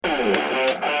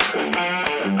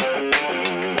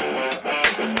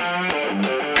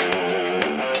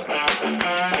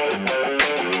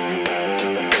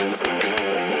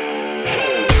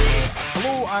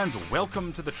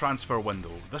welcome to the Transfer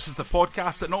Window. This is the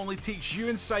podcast that not only takes you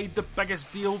inside the biggest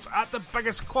deals at the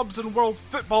biggest clubs in world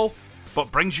football,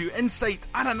 but brings you insight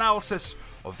and analysis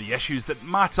of the issues that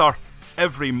matter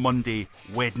every Monday,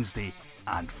 Wednesday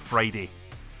and Friday.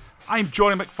 I'm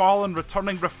Johnny McFarlane,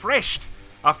 returning refreshed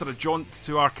after a jaunt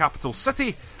to our capital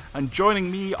city, and joining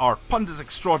me are pundits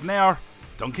extraordinaire,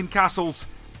 Duncan Castles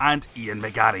and Ian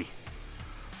McGarry.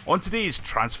 On today's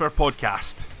Transfer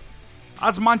Podcast,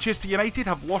 as Manchester United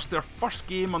have lost their first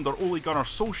game under Ole Gunnar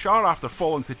Solskjaer after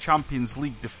falling to Champions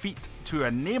League defeat to a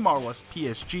Neymarless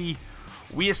PSG,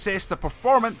 we assess the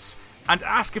performance and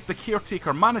ask if the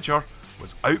caretaker manager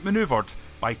was outmanoeuvred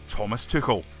by Thomas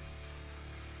Tuchel.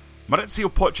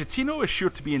 Maurizio Pochettino is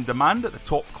sure to be in demand at the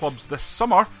top clubs this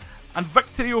summer, and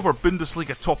victory over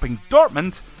Bundesliga topping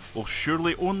Dortmund will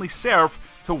surely only serve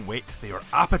to whet their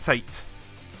appetite.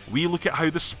 We look at how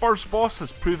the Spurs boss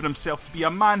has proven himself to be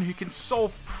a man who can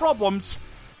solve problems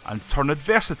and turn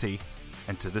adversity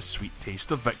into the sweet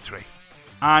taste of victory.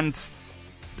 And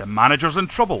the manager's in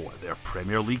trouble at their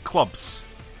Premier League clubs.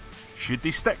 Should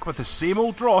they stick with the same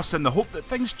old dross in the hope that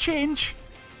things change,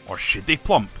 or should they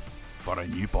plump for a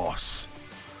new boss?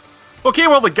 Okay,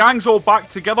 well, the gang's all back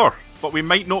together, but we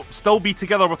might not still be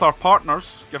together with our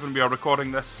partners, given we are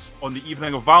recording this on the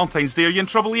evening of Valentine's Day. Are you in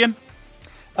trouble, Ian?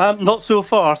 Not so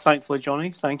far, thankfully, Johnny.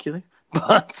 Thank you.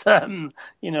 But,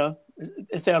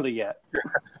 it's early yet.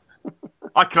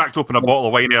 I cracked open a bottle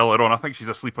of wine earlier on. I think she's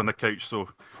asleep on the couch, so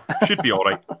should be all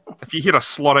right. If you hear a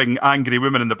slurring, angry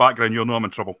woman in the background, you'll know I'm in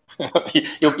trouble.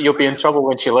 You'll be in trouble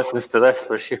when she listens to this,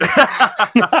 for sure.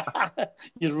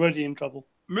 You're already in trouble.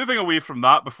 Moving away from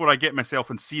that, before I get myself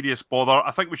in serious bother,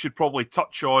 I think we should probably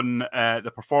touch on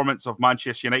the performance of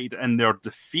Manchester United in their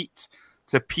defeat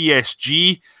to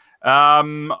PSG.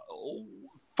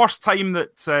 First time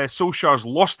that Solskjaer's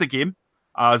lost the game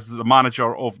as the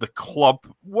manager of the club.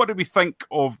 What do we think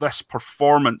of this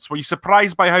performance? Were you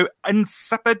surprised by how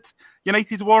insipid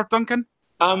United were, Duncan?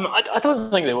 I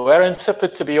don't think they were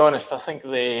insipid, to be honest. I think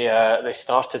they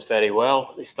started very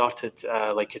well. They started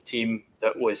like a team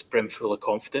that was brimful of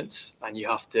confidence, and you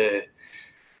have to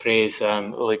praise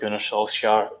Ole Gunnar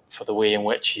Solskjaer for the way in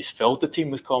which he's filled the team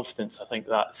with confidence. I think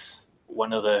that's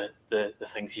one of the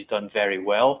things he's done very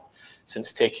well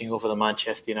since taking over the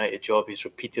Manchester United job. He's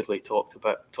repeatedly talked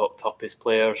up his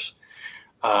players,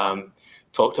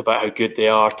 talked about how good they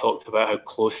are, talked about how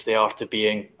close they are to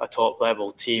being a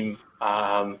top-level team,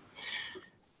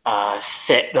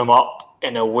 set them up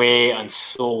in a way and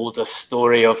sold a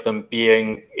story of them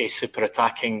being a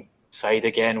super-attacking side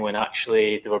again, when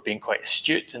actually they were being quite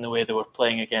astute in the way they were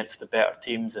playing against the better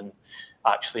teams and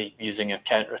actually using a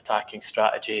counter-attacking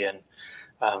strategy and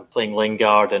playing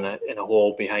Lingard in a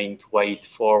hole behind wide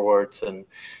forwards and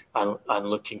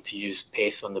looking to use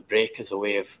pace on the break as a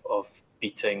way of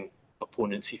beating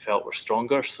opponents he felt were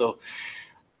stronger. So,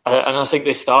 and I think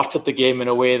they started the game in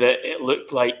a way that it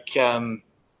looked like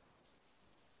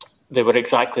they were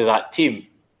exactly that team.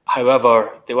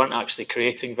 However, they weren't actually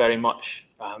creating very much.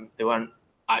 They weren't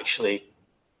actually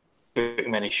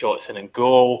putting many shots in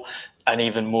goal, and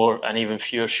even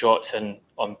fewer shots in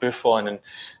on Buffon, and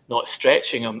not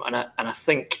stretching him. And I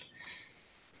think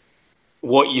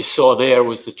what you saw there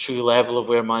was the true level of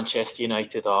where Manchester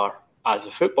United are as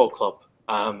a football club.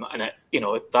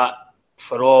 That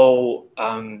for all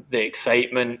the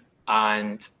excitement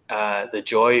and the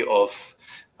joy of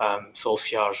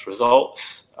Solskjaer's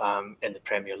results in the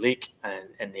Premier League and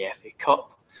in the FA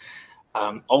Cup,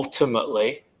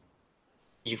 ultimately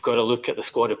you've got to look at the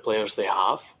squad of players they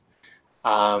have.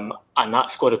 And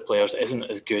that squad of players isn't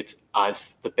as good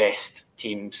as the best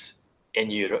teams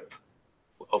in Europe,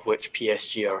 of which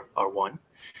PSG are one.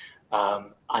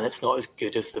 And it's not as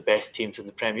good as the best teams in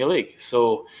the Premier League.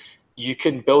 So you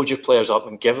can build your players up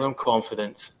and give them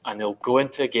confidence, and they'll go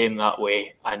into a game that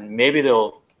way, and maybe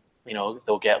they'll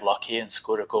get lucky and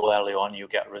score a goal early on, you'll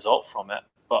get a result from it.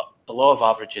 But the law of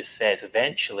averages says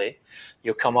eventually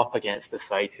you'll come up against a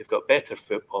side who've got better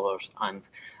footballers and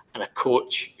a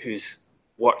coach who's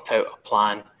worked out a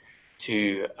plan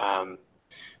to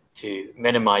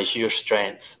minimise your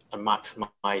strengths and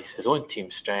maximise his own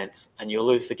team's strengths, and you'll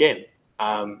lose the game.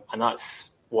 And that's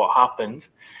what happened.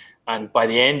 And by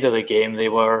the end of the game, they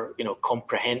were,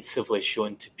 comprehensively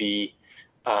shown to be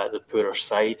the poorer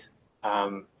side.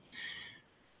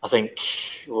 I think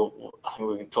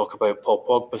we can talk about Paul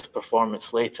Pogba's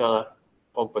performance later.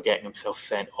 Pogba getting himself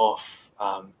sent off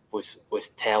was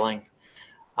telling.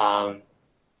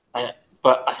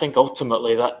 But I think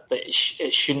ultimately that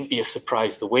it shouldn't be a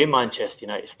surprise the way Manchester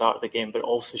United started the game, but it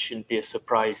also shouldn't be a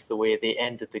surprise the way they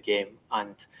ended the game.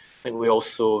 And I think we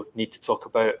also need to talk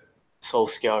about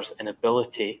Solskjaer's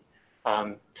inability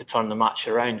to turn the match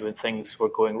around when things were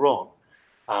going wrong.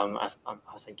 I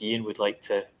think Ian would like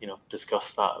to,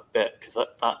 discuss that a bit, because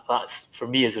that's for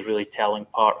me is a really telling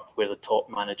part of where the top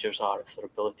managers are. It's their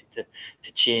ability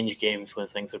to change games when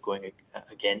things are going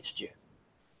against you.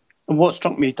 And what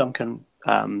struck me, Duncan,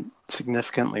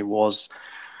 significantly was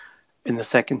in the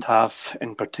second half,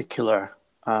 in particular,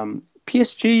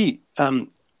 PSG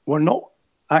were not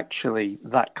actually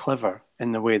that clever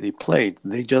in the way they played.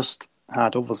 They just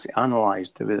had obviously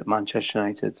analysed the way that Manchester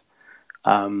United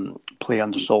play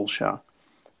under Solskjaer.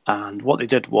 And what they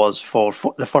did was, for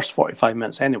the first 45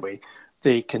 minutes anyway,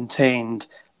 they contained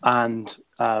and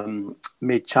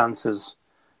made chances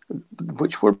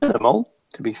which were minimal,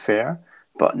 to be fair,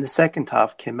 but in the second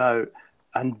half came out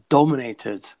and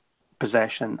dominated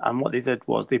possession. And what they did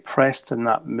was they pressed in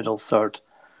that middle third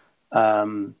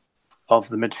of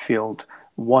the midfield,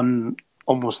 won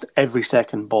almost every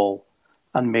second ball,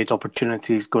 and made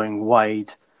opportunities going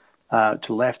wide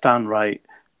to left and right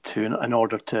in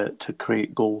order to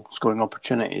create goal-scoring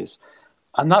opportunities.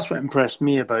 And that's what impressed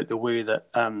me about the way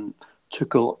that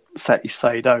Tuchel set his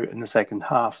side out in the second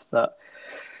half, that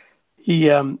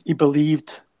he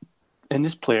believed in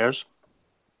his players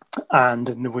and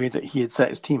in the way that he had set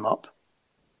his team up.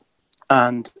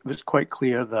 And it was quite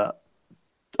clear that,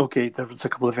 okay, there was a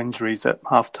couple of injuries at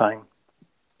halftime,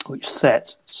 which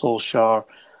set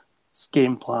Solskjaer's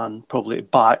game plan probably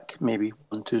back maybe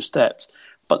 1-2 steps.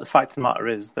 But the fact of the matter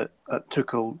is that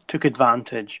Tuchel took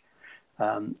advantage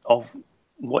of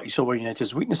what he saw were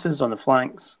United's weaknesses on the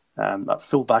flanks, at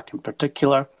full-back in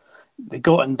particular. They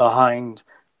got in behind.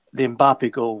 The Mbappe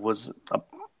goal was a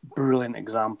brilliant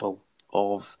example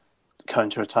of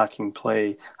counter-attacking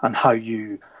play and how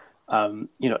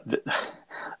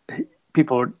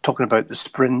people are talking about the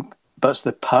sprint, but it's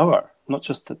the power, not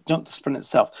the sprint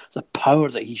itself, the power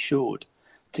that he showed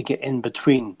to get in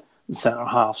between the centre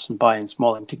halves and Bayern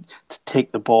Smalling to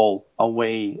take the ball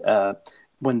away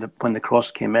when the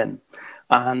cross came in.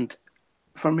 And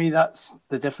for me, that's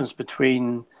the difference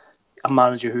between a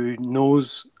manager who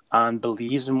knows and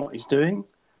believes in what he's doing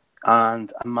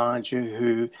and a manager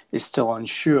who is still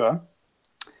unsure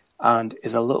and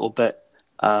is a little bit,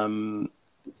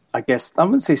 I guess, I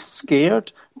wouldn't say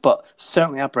scared, but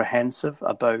certainly apprehensive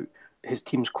about his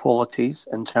team's qualities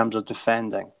in terms of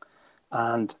defending.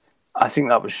 And I think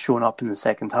that was shown up in the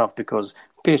second half, because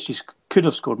PSG could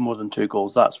have scored more than 2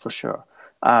 goals, that's for sure.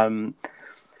 And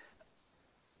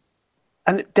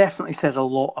it definitely says a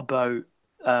lot about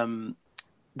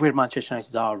where Manchester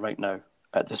United are right now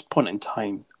at this point in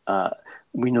time.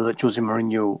 We know that Jose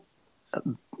Mourinho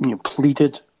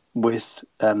pleaded with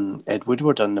Ed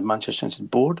Woodward and the Manchester United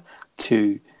board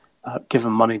to give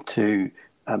him money to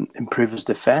improve his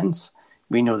defence.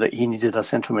 We know that he needed a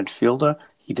central midfielder.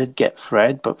 He did get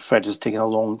Fred, but Fred has taken a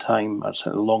long time, or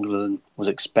certainly longer than was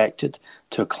expected,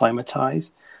 to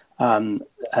acclimatise,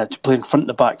 to play in front of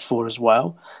the back four as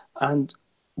well. And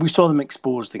we saw them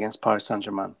exposed against Paris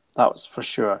Saint-Germain. That was for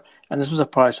sure. And this was a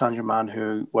Paris Saint-Germain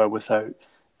who were without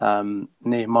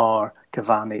Neymar,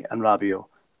 Cavani and Rabiot.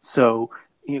 So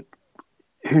who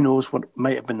knows what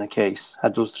might have been the case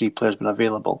had those 3 players been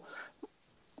available.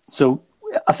 So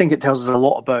I think it tells us a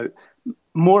lot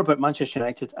more about Manchester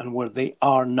United and where they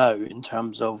are now in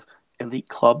terms of elite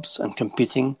clubs and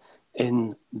competing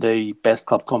in the best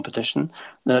club competition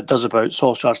than it does about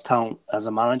Solskjaer's talent as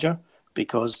a manager,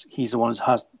 because he's the one who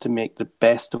has to make the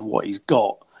best of what he's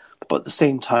got. But at the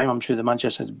same time, I'm sure the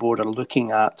Manchester United board are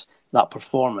looking at that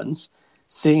performance,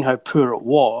 seeing how poor it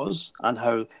was and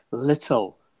how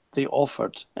little they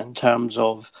offered in terms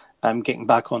of getting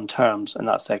back on terms in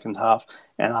that second half,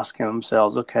 and asking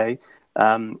themselves, okay,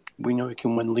 we know we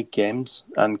can win league games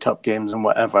and cup games and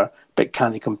whatever, but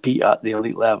can they compete at the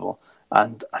elite level?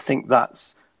 And I think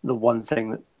that's the one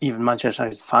thing that even Manchester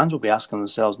United fans will be asking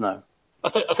themselves now. I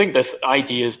think this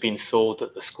idea has been sold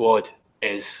that the squad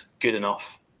is good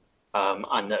enough,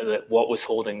 and that what was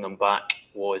holding them back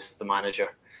was the manager.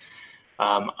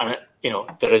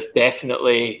 There is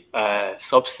definitely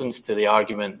substance to the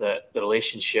argument that the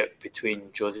relationship between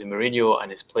Jose Mourinho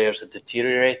and his players had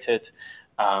deteriorated.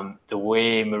 The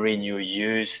way Mourinho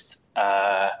used,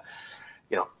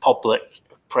 public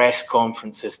press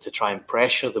conferences to try and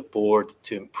pressure the board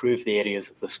to improve the areas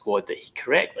of the squad that he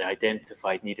correctly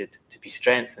identified needed to be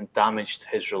strengthened, damaged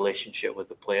his relationship with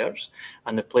the players,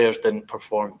 and the players didn't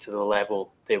perform to the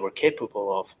level they were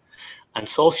capable of. And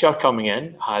Solskjaer coming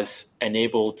in has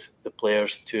enabled the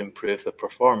players to improve their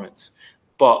performance.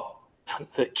 But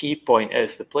the key point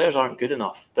is the players aren't good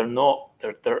enough. They're not.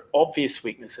 There are obvious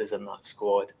weaknesses in that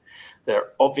squad. There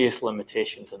are obvious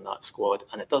limitations in that squad.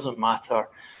 And it doesn't matter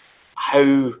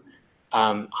how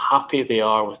happy they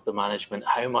are with the management,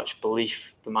 how much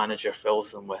belief the manager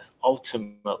fills them with.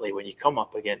 Ultimately, when you come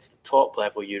up against the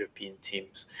top-level European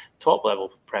teams,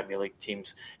 top-level Premier League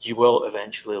teams, you will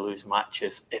eventually lose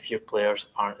matches if your players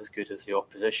aren't as good as the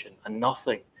opposition, and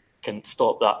nothing can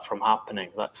stop that from happening.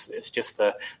 That's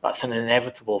an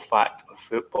inevitable fact of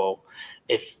football.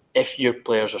 If your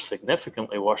players are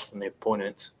significantly worse than the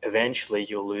opponents, eventually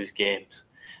you'll lose games,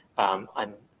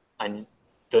 and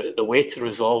the way to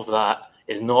resolve that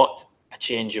is not a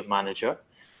change of manager.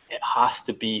 It has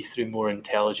to be through more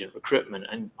intelligent recruitment.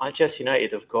 And Manchester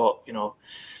United have got,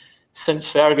 since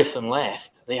Ferguson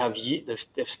left, they've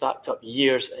stacked up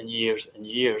years and years and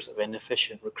years of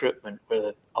inefficient recruitment,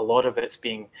 where a lot of it's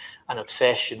being an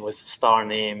obsession with star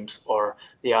names, or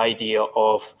the idea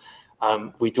of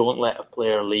we don't let a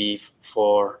player leave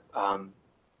for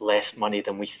less money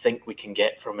than we think we can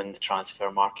get from in the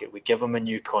transfer market. We give him a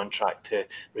new contract to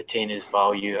retain his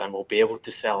value, and we'll be able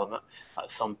to sell him at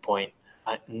some point.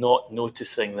 Not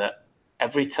noticing that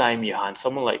every time you hand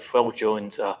someone like Phil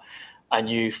Jones a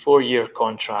new 4-year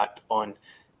contract on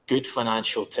good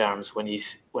financial terms, when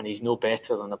he's no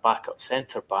better than a backup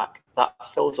centre back, that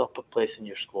fills up a place in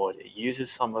your squad. It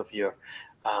uses some of your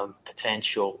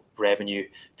potential revenue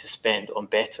to spend on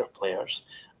better players,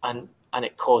 and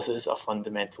it causes a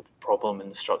fundamental problem in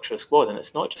the structure of the squad. And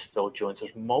it's not just Phil Jones.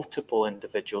 There's multiple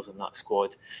individuals in that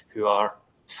squad who are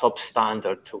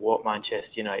substandard to what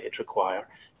Manchester United require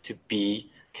to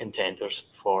be contenders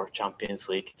for Champions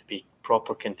League, to be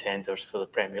proper contenders for the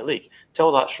Premier League.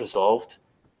 Till that's resolved,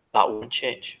 that won't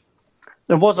change.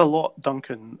 There was a lot,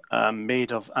 Duncan,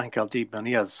 made of Angel Di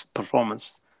Maria's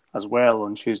performance as well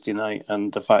on Tuesday night,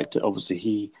 and the fact that obviously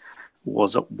he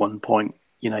was at one point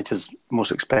United's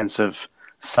most expensive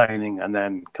signing, and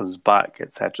then comes back,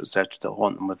 etc., to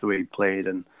haunt them with the way he played,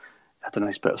 and had a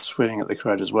nice bit of swearing at the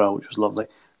crowd as well, which was lovely.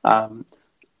 But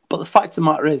the fact of the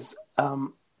matter is,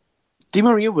 Di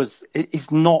Maria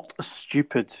is not a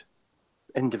stupid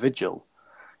individual.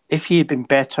 If he had been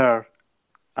better,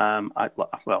 I'd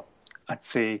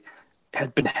say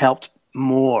had been helped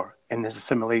more in his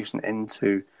assimilation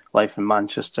into life in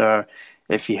Manchester,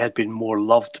 if he had been more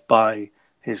loved by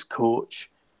his coach,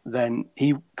 then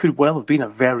he could well have been a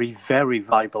very, very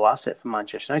valuable asset for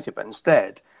Manchester United. But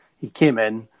instead, he came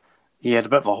in, he had a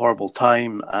bit of a horrible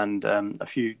time and a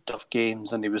few tough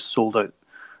games, and he was sold out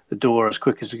the door as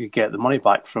quick as he could get the money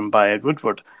back by Ed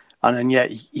Woodward. And then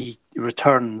yet he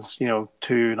returns,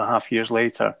 2.5 years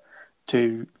later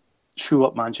to show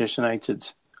up Manchester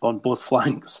United on both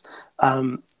flanks.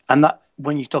 And that,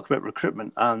 when you talk about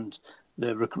recruitment and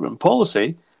the recruitment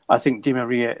policy, I think Di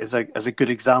Maria is a good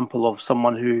example of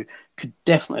someone who could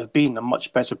definitely have been a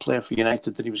much better player for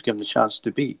United than he was given the chance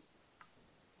to be.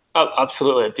 Oh,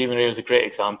 absolutely. Di Maria is a great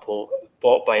example,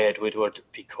 bought by Ed Woodward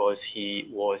because he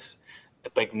was a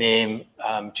big name,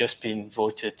 just been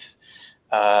voted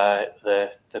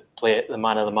the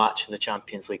man of the match in the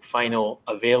Champions League final,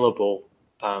 available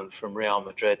from Real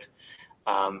Madrid.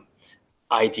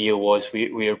 Idea was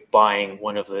we are buying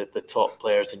one of the top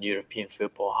players in European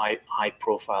football, high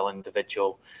profile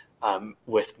individual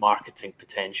with marketing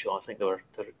potential. I think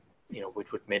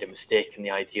Woodward made a mistake in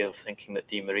the idea of thinking that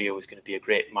Di Maria was going to be a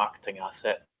great marketing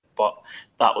asset, but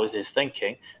that was his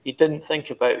thinking. He didn't think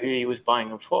about who he was buying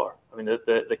him for. I mean,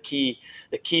 the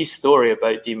key story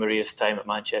about Di Maria's time at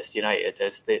Manchester United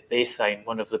is that they signed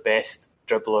one of the best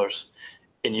dribblers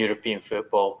in European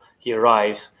football. He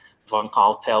arrives. Van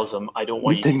Gaal tells him, "I don't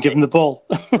want you." Didn't give him the ball.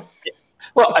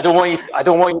 Well, I don't want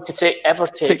you to take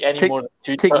any more than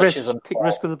 2 touches on the ball. Take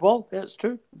risk with the ball. Yeah, it's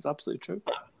true. It's absolutely true.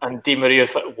 And Di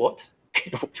Maria's like, "What?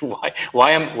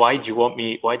 Why do you want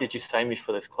me? Why did you sign me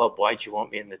for this club? Why do you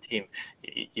want me in the team?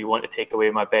 You want to take away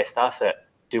my best asset?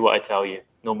 Do what I tell you.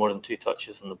 No more than 2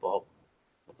 touches on the ball."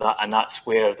 That's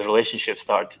where the relationship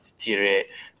started to deteriorate.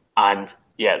 And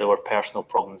yeah, there were personal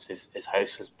problems. His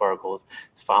house was burgled.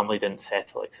 His family didn't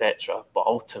settle, etc. But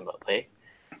ultimately,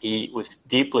 he was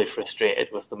deeply frustrated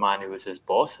with the man who was his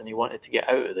boss, and he wanted to get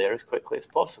out of there as quickly as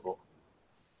possible.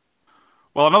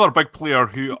 Well, another big player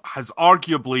who has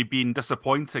arguably been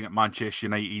disappointing at Manchester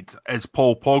United is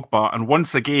Paul Pogba. And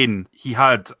once again, he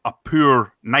had a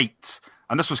poor night.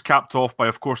 And this was capped off by,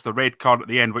 of course, the red card at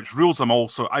the end, which rules him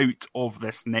also out of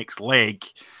this next leg.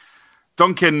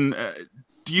 Duncan,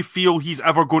 do you feel he's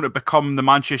ever going to become the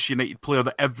Manchester United player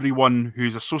that everyone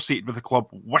who's associated with the club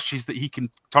wishes that he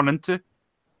can turn into?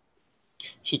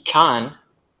 He can,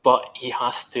 but he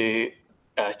has to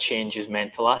change his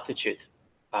mental attitude.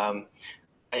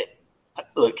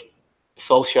 Look,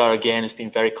 Solskjaer again has been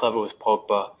very clever with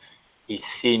Pogba. He's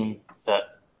seen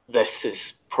that this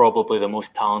is probably the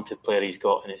most talented player he's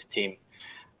got in his team.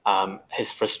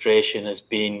 His frustration has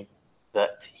been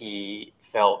that he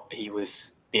felt he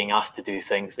was being asked to do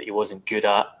things that he wasn't good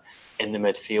at in the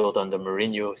midfield under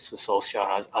Mourinho. So Solskjaer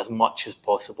has, as much as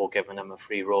possible, given him a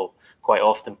free role. Quite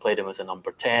often played him as a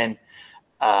number 10.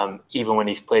 Even when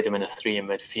he's played him in a 3 in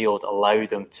midfield,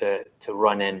 allowed him to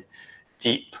run in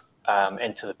deep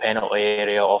into the penalty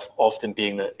area, often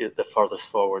being the furthest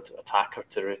forward attacker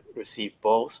to receive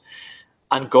balls,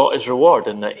 and got his reward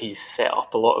in that he's set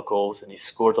up a lot of goals and he's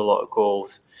scored a lot of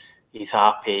goals. He's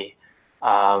happy.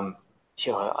 I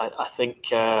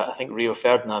think Rio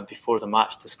Ferdinand before the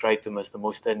match described him as the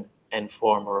most in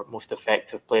form or most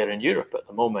effective player in Europe at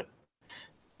the moment.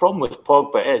 Problem with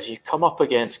Pogba is you come up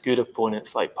against good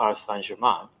opponents like Paris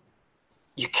Saint-Germain,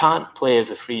 you can't play as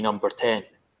a free number 10.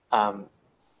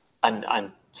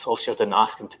 And Solskjaer didn't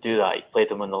ask him to do that. He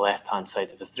played him on the left-hand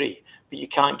side of the 3. But you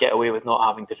can't get away with not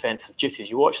having defensive duties.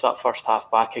 You watch that first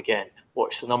half back again,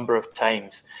 watch the number of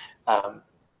times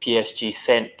PSG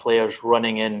sent players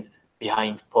running in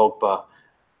behind Pogba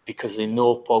because they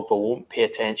know Pogba won't pay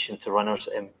attention to runners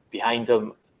in behind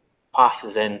him,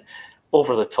 passes in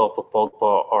over the top of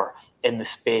Pogba or in the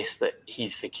space that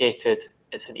he's vacated.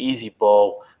 It's an easy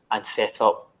ball and set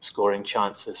up scoring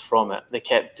chances from it. They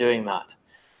kept doing that.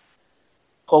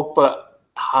 Pogba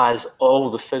has all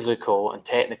the physical and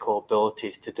technical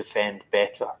abilities to defend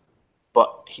better,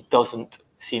 but he doesn't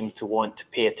seem to want to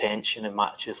pay attention in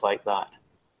matches like that.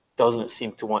 Doesn't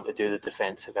seem to want to do the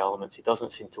defensive elements. He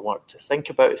doesn't seem to want to think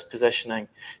about his positioning.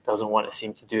 Doesn't want to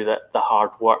seem to do the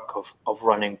hard work of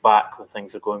running back when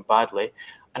things are going badly.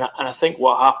 And I think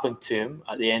what happened to him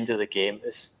at the end of the game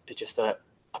is just a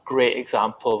great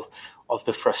example of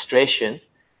the frustration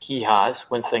he has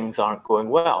when things aren't going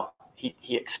well.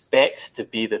 He expects to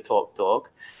be the top dog.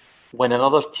 When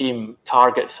another team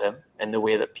targets him in the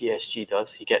way that PSG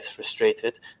does, he gets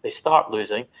frustrated. They start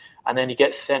losing, and then he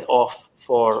gets sent off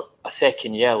for a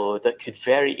second yellow that could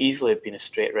very easily have been a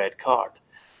straight red card.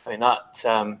 I mean,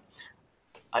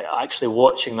 actually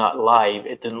watching that live,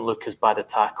 it didn't look as bad a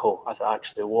tackle as it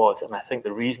actually was. And I think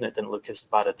the reason it didn't look as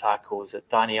bad a tackle is that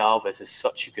Dani Alves is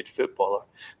such a good footballer.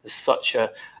 There's such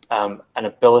an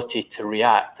ability to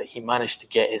react that he managed to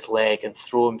get his leg and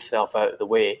throw himself out of the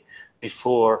way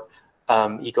before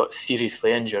he got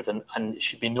seriously injured. And it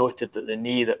should be noted that the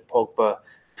knee that Pogba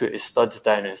put his studs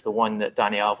down is the one that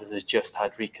Dani Alves has just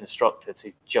had reconstructed. So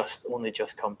he's only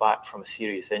just come back from a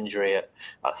serious injury at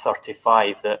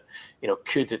 35 that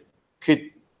could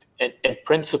in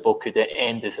principle could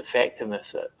end his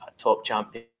effectiveness at top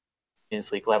Champions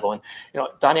League level. And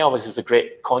Dani Alves is a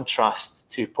great contrast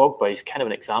to Pogba. He's kind of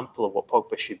an example of what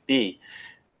Pogba should be.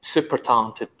 Super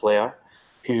talented player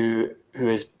who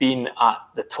has been at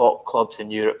the top clubs in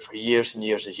Europe for years and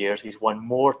years and years. He's won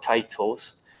more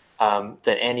titles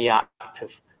than any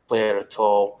active player at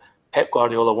all. Pep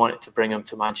Guardiola wanted to bring him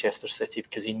to Manchester City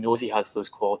because he knows he has those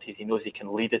qualities. He knows he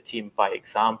can lead a team by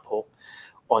example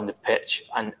on the pitch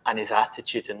and his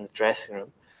attitude in the dressing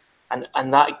room.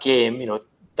 And that game,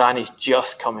 Danny's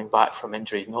just coming back from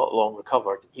injury. He's not long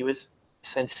recovered. He was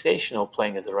sensational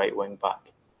playing as a right wing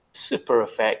back. Super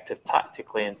effective,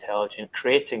 tactically intelligent,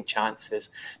 creating chances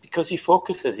because he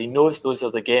focuses. He knows those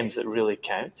are the games that really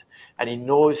count. And he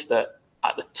knows that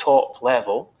at the top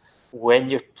level, when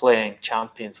you're playing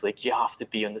Champions League, you have to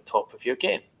be on the top of your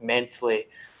game, mentally,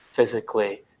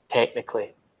 physically,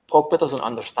 technically. Pogba doesn't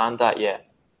understand that yet.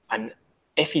 And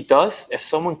if he does, if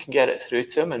someone can get it through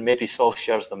to him, and maybe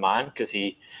Solskjaer's the man, because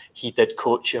he did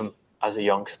coach him as a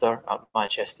youngster at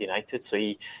Manchester United, so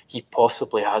he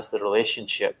possibly has the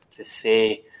relationship to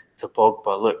say to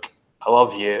Pogba, look, I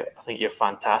love you, I think you're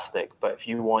fantastic, but if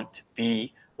you want to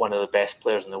be one of the best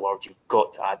players in the world, you've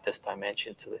got to add this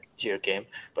dimension to your game.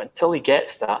 But until he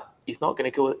gets that, he's not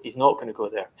going to go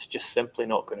there. It's just simply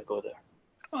not going to go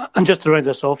there. And just to round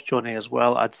this off, Johnny, as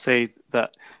well, I'd say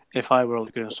that if I were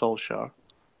looking at Solskjaer,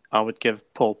 I would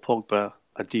give Paul Pogba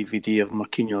a DVD of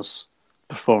Marquinhos'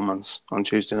 performance on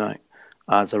Tuesday night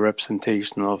as a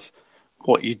representation of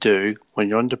what you do when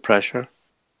you're under pressure.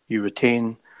 You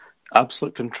retain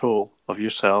absolute control of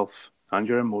yourself and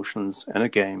your emotions in a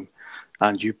game,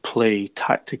 and you play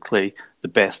tactically the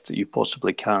best that you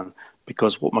possibly can.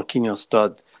 Because what Marquinhos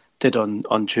did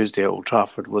on Tuesday at Old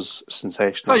Trafford was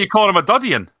sensational. So you call him a dud,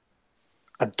 Ian?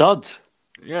 A dud?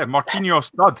 Yeah,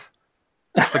 Marquinhos dud.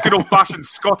 It's a good old-fashioned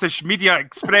Scottish media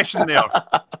expression there.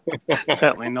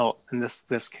 Certainly not in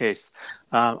this case.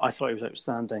 I thought he was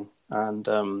outstanding,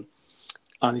 and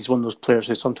he's one of those players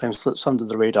who sometimes slips under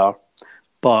the radar,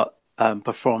 but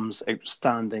performs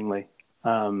outstandingly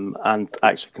and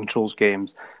actually controls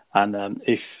games. And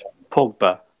if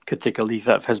Pogba could take a leaf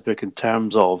out of his book in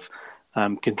terms of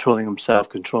controlling himself,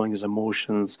 controlling his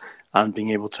emotions, and being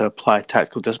able to apply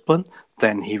tactical discipline,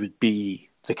 then he would be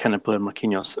the kind of player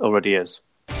Marquinhos already is.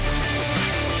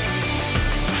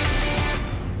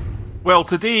 Well,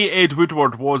 today Ed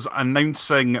Woodward was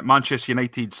announcing Manchester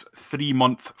United's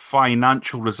 3-month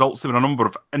financial results. There were a number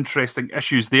of interesting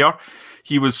issues there.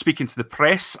 He was speaking to the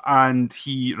press and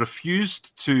he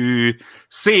refused to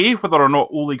say whether or not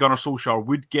Ole Gunnar Solskjaer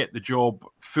would get the job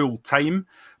full time.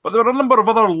 But there were a number of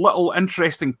other little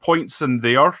interesting points in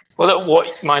there. Well,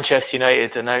 what Manchester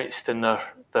United announced in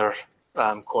their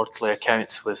quarterly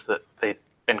accounts was that they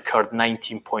incurred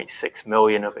 19.6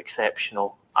 million of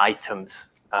exceptional items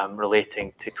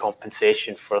relating to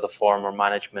compensation for the former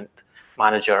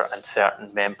manager and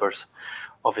certain members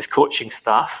of his coaching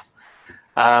staff,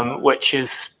 which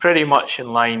is pretty much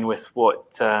in line with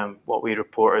what we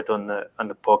reported on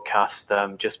the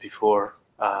podcast just before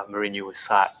Mourinho was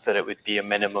sacked, that it would be a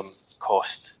minimum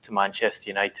cost to Manchester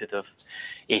United of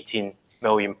 £18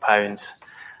 million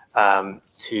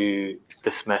to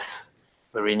dismiss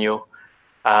Mourinho.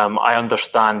 I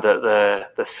understand that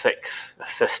the 6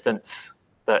 assistants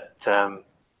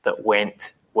that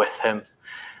went with him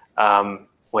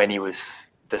when he was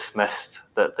dismissed,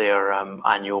 that their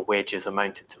annual wages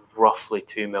amounted to roughly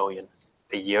 £2 million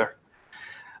a year.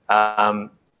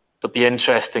 It'll be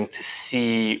interesting to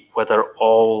see whether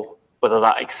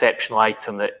that exceptional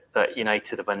item that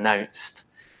United have announced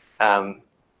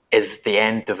is the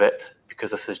end of it,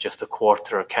 because this is just a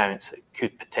quarter accounts. It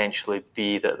could potentially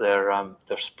be that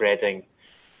they're spreading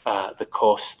the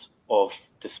cost of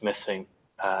dismissing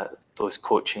those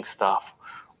coaching staff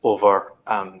over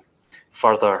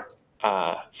further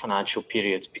financial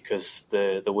periods, because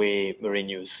the way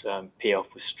Mourinho's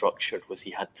payoff was structured was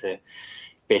he had to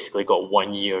basically got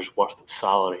 1 year's worth of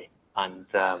salary, and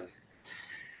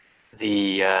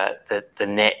the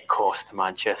net cost to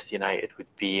Manchester United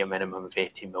would be a minimum of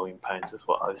 £80 million, is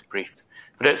what I was briefed.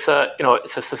 But it's a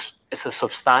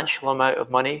substantial amount of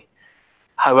money.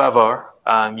 However,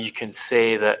 you can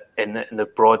say that in the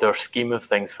broader scheme of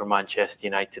things for Manchester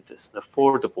United, it's an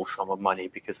affordable sum of money,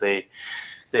 because they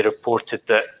reported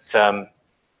that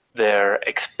their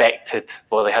expected,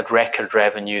 they had record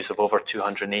revenues of over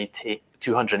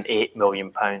 £208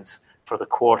 million for the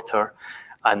quarter,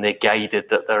 and they guided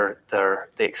that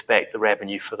they expect the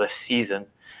revenue for this season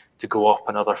to go up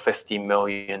another 15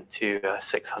 million to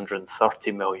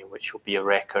 630 million, which will be a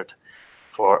record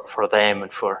for them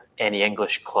and for any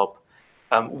English club.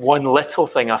 One little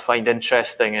thing I find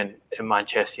interesting in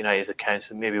Manchester United's accounts,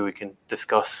 and maybe we can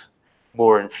discuss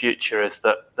more in future, is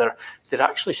that they're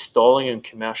actually stalling in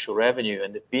commercial revenue,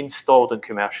 and they've been stalled in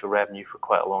commercial revenue for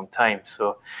quite a long time.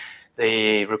 So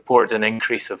they reported an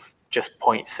increase of just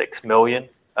 0.6 million,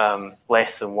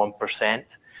 less than 1%,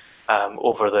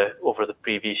 over the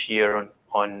previous year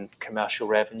on commercial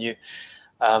revenue.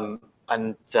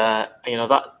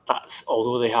 That's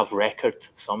although they have record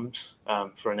sums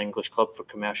for an English club for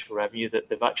commercial revenue, that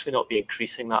they've actually not been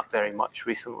increasing that very much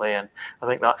recently, and I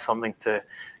think that's something to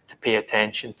pay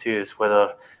attention to, is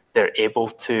whether they're able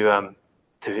to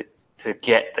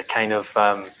get the kind of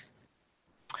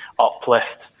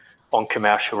uplift on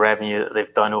commercial revenue that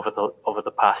they've done over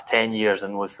the past 10 years,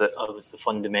 and was the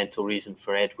fundamental reason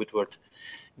for Ed Woodward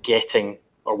getting,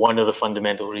 or one of the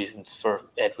fundamental reasons for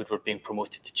Ed Woodward being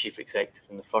promoted to chief executive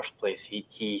in the first place.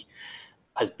 He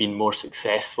has been more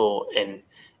successful in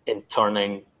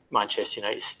turning Manchester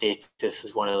United's status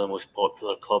as one of the most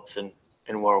popular clubs in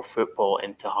world football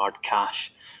into hard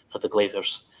cash for the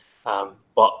Glazers.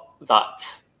 But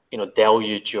that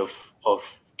deluge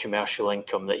of commercial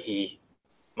income that he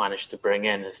managed to bring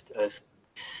in has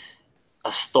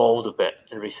stalled a bit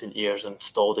in recent years, and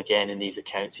stalled again in these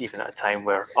accounts, even at a time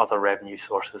where other revenue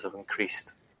sources have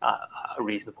increased at a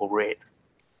reasonable rate.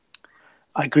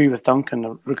 I agree with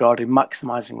Duncan regarding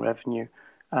maximising revenue.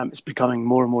 It's becoming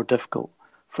more and more difficult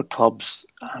for clubs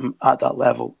at that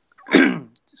level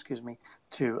excuse me,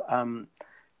 to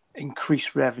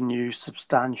increase revenue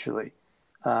substantially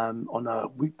on a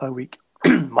week-by-week,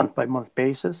 month-by-month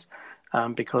basis,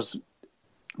 because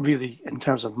really, in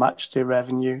terms of match-day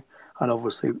revenue, and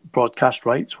obviously broadcast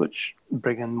rights, which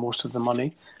bring in most of the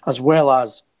money, as well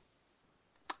as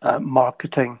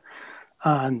marketing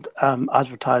and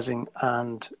advertising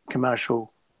and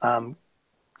commercial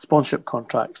sponsorship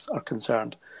contracts are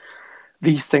concerned,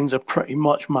 these things are pretty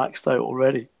much maxed out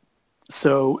already.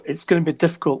 So it's going to be a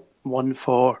difficult one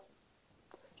for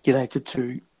United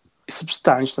to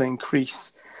substantially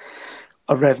increase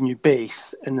a revenue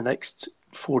base in the next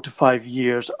 4 to 5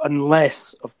 years,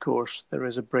 unless, of course, there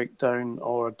is a breakdown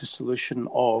or a dissolution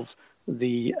of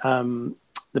the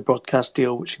the broadcast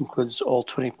deal, which includes all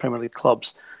 20 Premier League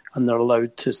clubs, and they're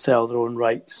allowed to sell their own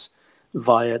rights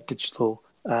via digital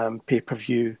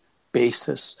pay-per-view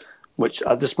basis, which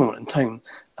at this moment in time,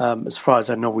 as far as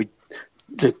I know,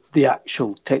 the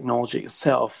actual technology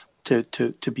itself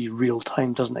to be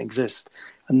real-time doesn't exist.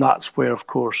 And that's where, of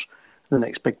course, the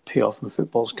next big payoff in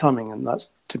football is coming, and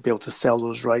that's to be able to sell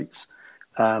those rights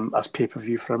as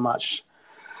pay-per-view for a match.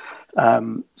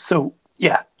 So,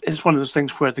 yeah, it's one of those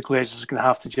things where the Glazers are going to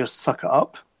have to just suck it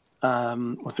up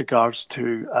with regards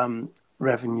to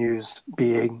revenues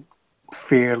being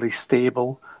fairly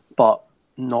stable, but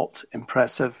not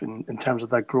impressive in terms of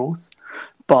their growth.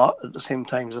 But at the same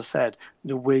time, as I said,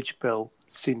 the wage bill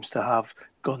seems to have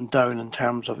gone down in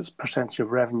terms of its percentage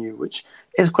of revenue, which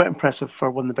is quite impressive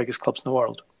for one of the biggest clubs in the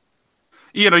world.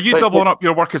 Ian, are you doubling up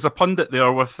your work as a pundit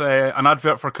there with an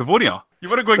advert for Cavonia? You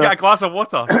want to go and get a glass of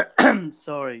water?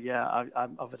 Sorry, yeah,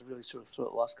 I've had a really sore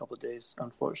throat the last couple of days,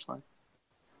 unfortunately.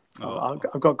 Oh.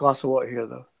 I've got a glass of water here,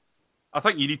 though. I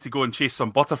think you need to go and chase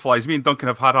some butterflies. Me and Duncan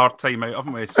have had our time out,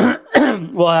 haven't we? So...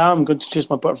 Well, I am going to chase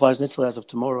my butterflies in Italy as of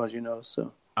tomorrow, as you know.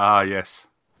 So. Ah, yes.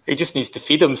 He just needs to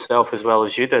feed himself as well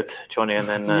as you did, Johnny, and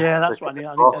then yeah, that's what I need.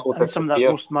 I need some of that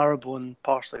roast marrow and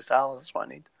parsley salad. That's what I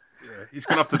need. Yeah, he's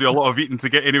going to have to do a lot of eating to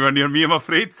get anywhere near me, I'm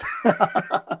afraid.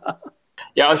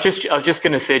 Yeah, I was just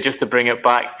going to say, just to bring it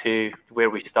back to where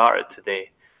we started today,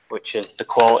 which is the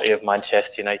quality of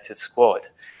Manchester United's squad.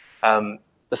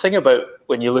 The thing about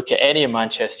when you look at any of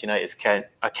Manchester United's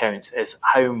accounts is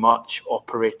how much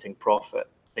operating profit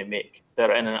they make.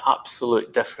 They're in an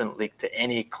absolute different league to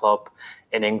any club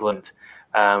in England,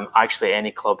 actually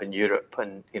any club in Europe.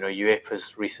 And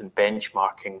UEFA's recent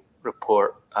benchmarking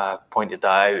report pointed that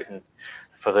out. And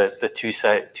for the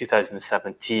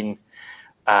 2017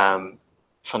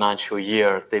 financial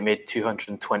year, they made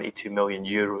 222 million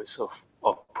euros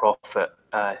of profit.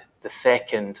 The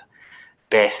second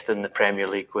best in the Premier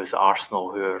League was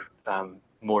Arsenal, who are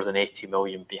more than 80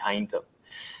 million behind them.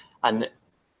 And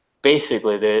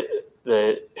basically,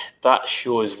 that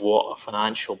shows what a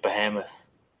financial behemoth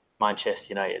Manchester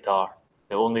United are.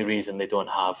 The only reason they don't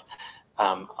have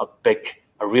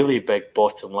a really big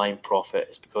bottom line profit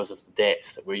is because of the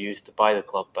debts that were used to buy the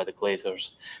club by the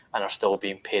Glazers and are still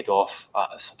being paid off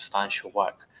at a substantial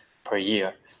whack per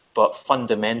year. But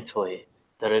fundamentally,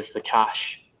 there is the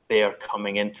cash there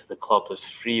coming into the club. There's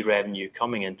free revenue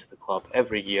coming into the club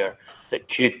every year that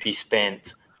could be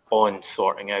spent on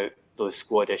sorting out those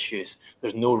squad issues.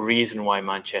 There's no reason why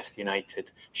Manchester United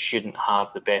shouldn't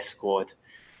have the best squad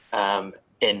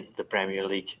in the Premier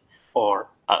League, or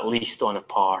at least on a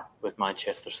par with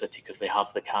Manchester City, because they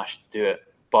have the cash to do it.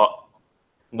 But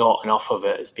not enough of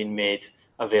it has been made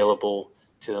available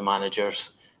to the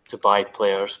managers to buy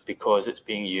players, because it's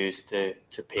being used to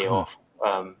pay off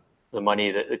the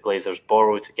money that the Glazers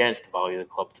borrowed against the value of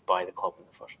the club to buy the club in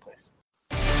the first place.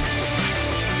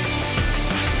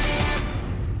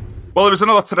 Well, there was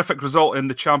another terrific result in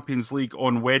the Champions League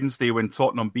on Wednesday when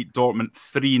Tottenham beat Dortmund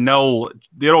 3-0.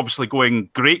 They're obviously going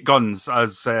great guns,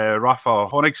 as Rafa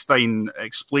Honigstein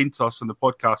explained to us in the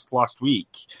podcast last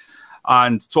week.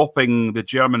 And topping the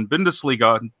German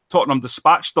Bundesliga, Tottenham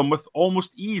dispatched them with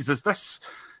almost ease. Is this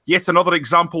yet another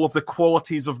example of the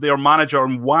qualities of their manager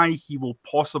and why he will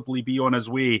possibly be on his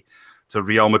way to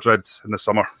Real Madrid in the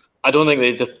summer? I don't think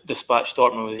they dispatched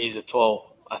Dortmund with ease at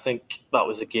all. I think that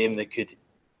was a game they could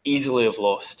easily have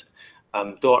lost.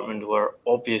 Dortmund were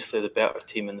obviously the better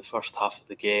team in the first half of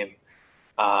the game.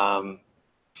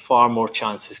 Far more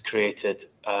chances created,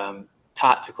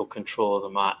 tactical control of the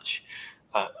match.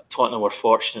 Tottenham were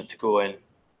fortunate to go in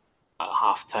at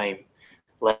half-time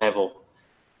level.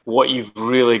 What you've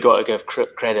really got to give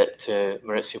credit to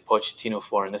Maurizio Pochettino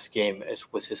for in this game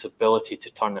was his ability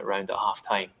to turn it around at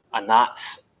half-time. And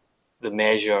that's the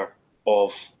measure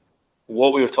of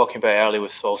what we were talking about earlier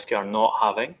with Solskjaer not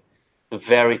having. The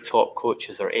very top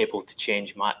coaches are able to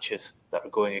change matches that are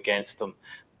going against them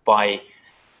by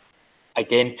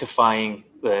identifying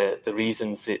the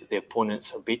reasons that the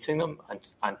opponents are beating them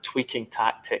and tweaking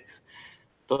tactics.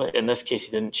 In this case,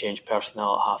 he didn't change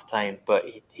personnel at half-time, but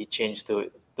he changed the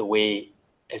way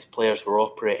his players were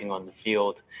operating on the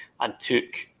field and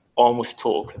took almost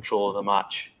total control of the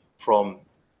match from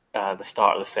the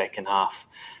start of the second half.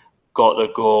 Got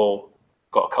their goal,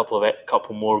 got a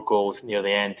couple more goals near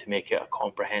the end to make it a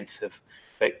comprehensive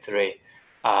victory.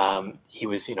 He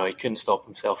couldn't stop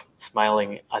himself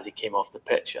smiling as he came off the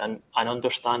pitch, and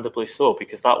understandably so,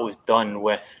 because that was done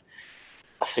with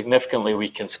a significantly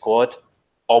weakened squad,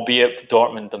 albeit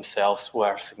Dortmund themselves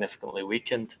were significantly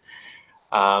weakened.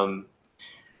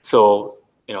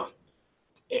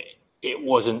 It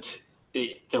wasn't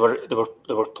they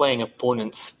were playing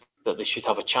opponents that they should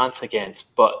have a chance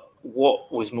against. But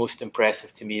what was most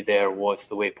impressive to me there was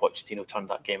the way Pochettino turned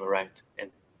that game around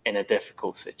in a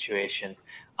difficult situation,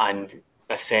 and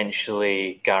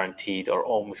essentially guaranteed or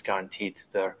almost guaranteed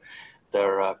their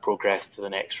progress to the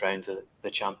next round of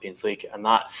the Champions League. And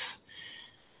that's,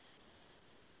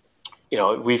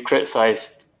 we've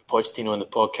criticised Pochettino on the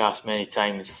podcast many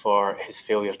times for his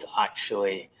failure to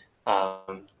actually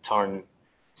turn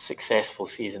successful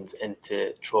seasons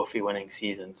into trophy-winning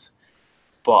seasons.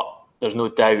 But there's no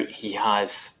doubt he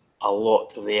has a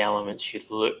lot of the elements you'd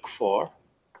look for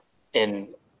in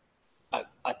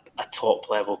a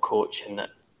top-level coach, in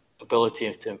that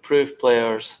ability to improve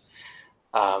players,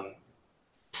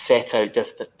 set out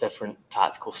different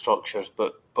tactical structures,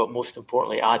 but most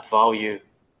importantly, add value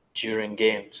during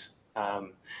games.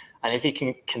 And if he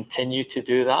can continue to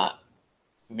do that,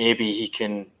 maybe he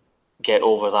can get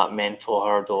over that mental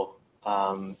hurdle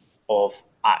of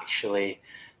actually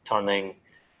turning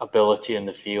ability in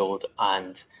the field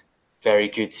and very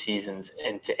good seasons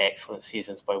into excellent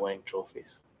seasons by winning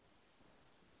trophies.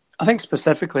 I think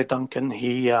specifically, Duncan,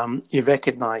 he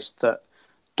recognised that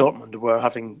Dortmund were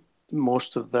having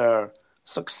most of their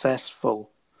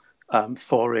successful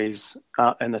forays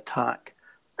in attack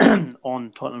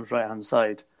on Tottenham's right-hand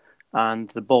side, and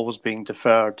the ball was being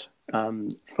deferred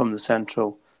from the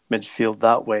central midfield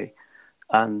that way.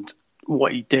 And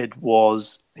what he did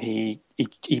was he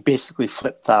basically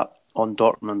flipped that on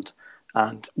Dortmund,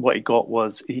 and what he got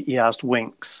was he asked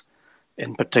Winks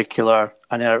in particular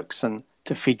and Eriksen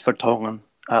to feed Vertonghen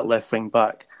at left wing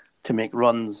back to make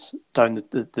runs down the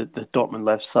Dortmund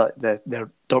left side, their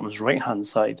Dortmund's right hand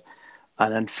side,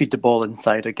 and then feed the ball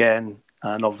inside again.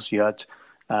 And obviously you had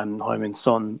Heung-min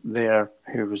Son there,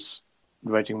 who was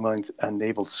ready and willing and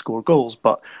able to score goals.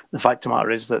 But the fact of the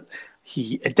matter is that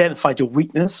he identified a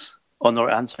weakness on the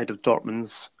right hand side of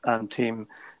Dortmund's team,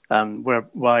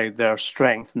 whereby their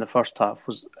strength in the first half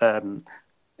was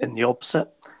in the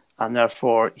opposite, and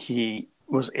therefore he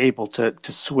was able to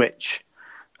switch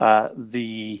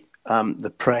the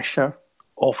pressure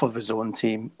off of his own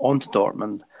team onto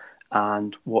Dortmund,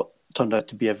 and what turned out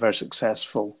to be a very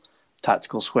successful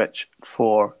tactical switch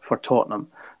for Tottenham.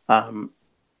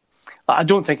 I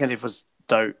don't think any of us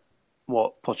doubt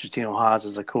what Pochettino has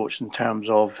as a coach in terms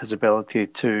of his ability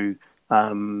to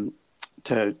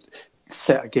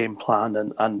set a game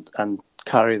plan and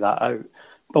carry that out.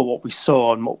 But what we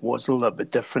saw and what was a little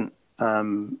bit different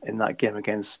in that game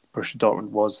against Borussia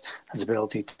Dortmund was his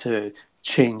ability to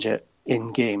change it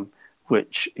in game,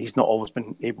 which he's not always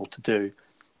been able to do.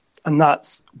 And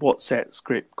that's what sets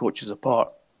great coaches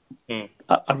apart.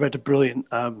 I read a brilliant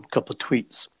couple of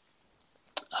tweets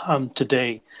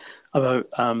today about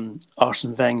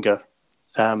Arsene Wenger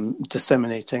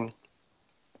disseminating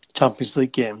Champions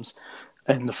League games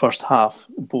in the first half,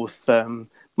 both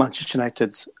Manchester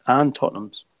United's and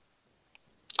Tottenham's,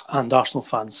 and Arsenal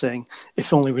fans saying,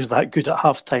 if only he was that good at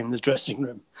half-time in the dressing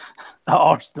room at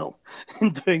Arsenal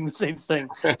and doing the same thing,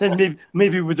 then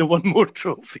maybe we would have won more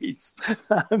trophies.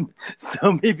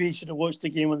 So maybe he should have watched the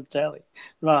game on the telly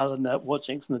rather than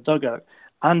watching from the dugout.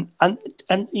 And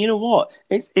you know what?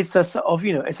 It's a sort of,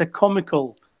 it's a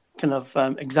comical kind of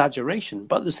exaggeration,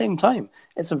 but at the same time,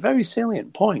 it's a very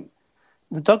salient point.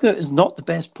 The dugout is not the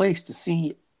best place to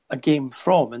see a game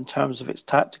from in terms of its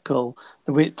tactical,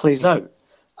 the way it plays out.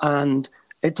 And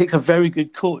it takes a very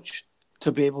good coach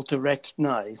to be able to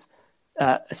recognise,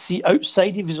 see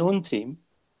outside of his own team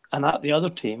and at the other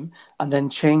team, and then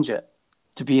change it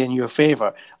to be in your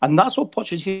favour. And that's what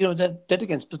Pochettino did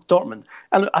against Dortmund.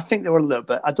 And I think they were a little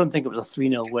bit, I don't think it was a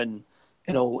 3-0 win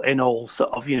in all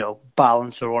sort of,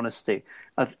 balance or honesty.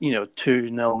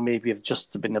 2-0 maybe have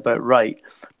just been about right.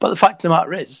 But the fact of the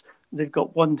matter is, they've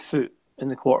got 1 foot in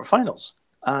the quarterfinals.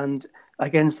 And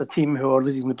against a team who are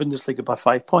leading the Bundesliga by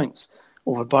 5 points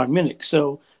over Bayern Munich.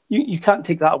 So you can't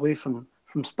take that away from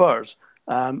Spurs.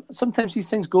 Sometimes these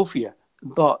things go for you.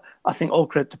 But I think all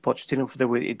credit to Pochettino for the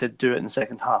way he did do it in the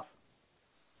second half.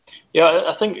 Yeah,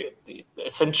 I think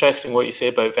it's interesting what you say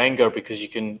about Wenger, because you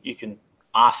can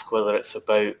ask whether it's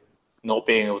about not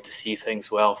being able to see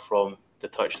things well from the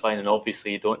touchline, and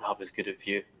obviously you don't have as good a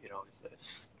view.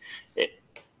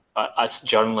 As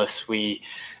journalists, we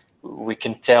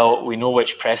can tell, we know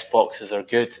which press boxes are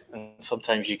good, and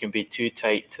sometimes you can be too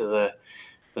tight to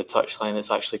the touchline. It's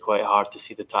actually quite hard to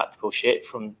see the tactical shape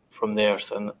from there.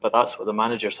 But that's what the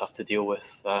managers have to deal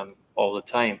with all the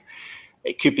time.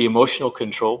 It could be emotional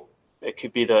control. It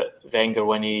could be that Wenger,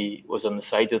 when he was on the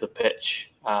side of the pitch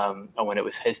and when it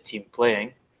was his team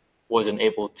playing, wasn't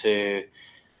able to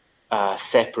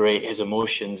separate his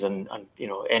emotions. And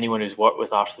anyone who's worked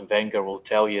with Arsene Wenger will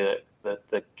tell you that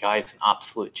the guy's an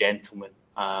absolute gentleman.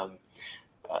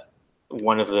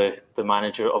 One of the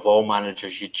manager of all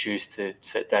managers you choose to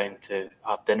sit down to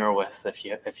have dinner with if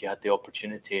you had the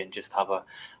opportunity and just have a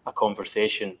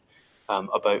conversation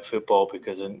about football,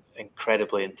 because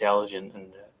incredibly intelligent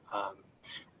and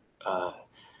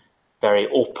very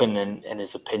open in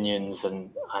his opinions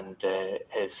and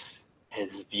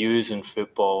his views in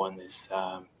football and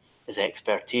his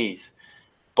expertise.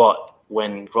 But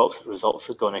when results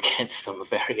had gone against him, a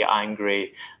very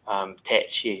angry,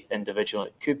 tetchy individual,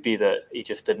 it could be that he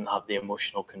just didn't have the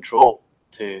emotional control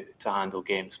to handle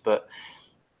games. But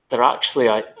there actually,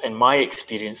 in my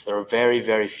experience, there are very,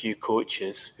 very few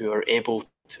coaches who are able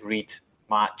to read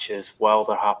matches while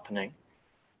they're happening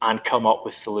and come up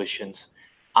with solutions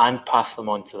and pass them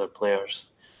on to their players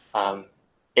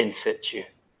in situ.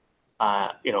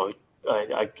 I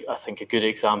think a good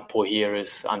example here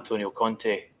is Antonio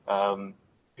Conte,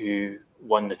 who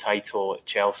won the title at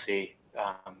Chelsea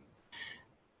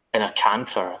in a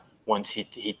canter once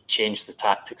he changed the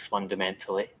tactics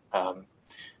fundamentally.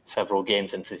 Several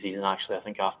games into the season, actually, I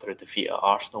think after a defeat at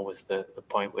Arsenal was the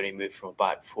point where he moved from a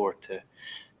back four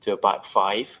to a back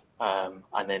five,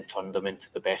 and then turned them into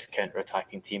the best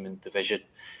counter-attacking team in the division,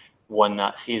 won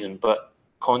that season. But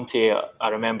Conte, I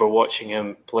remember watching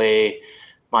him play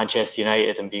Manchester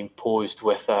United and being posed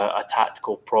with a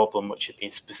tactical problem which had been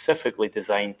specifically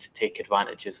designed to take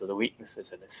advantages of the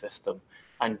weaknesses in his system,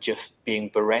 and just being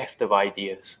bereft of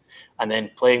ideas. And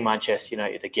then playing Manchester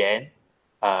United again,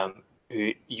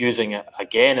 using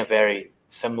a very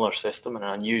similar system, an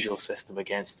unusual system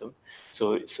against them.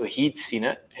 So he'd seen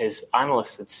it, his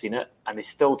analysts had seen it, and they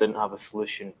still didn't have a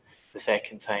solution the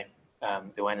second time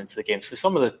they went into the game. So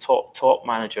some of the top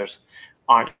managers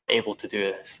aren't able to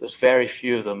do this. There's very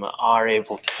few of them that are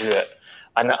able to do it.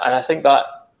 And I think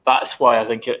that's why I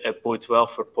think it bodes well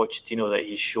for Pochettino that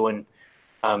he's shown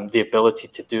the ability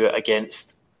to do it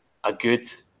against a good,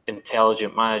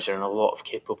 intelligent manager and a lot of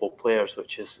capable players,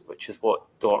 which is what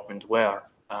Dortmund were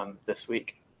this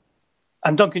week.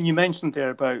 And Duncan, you mentioned there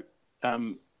about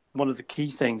one of the key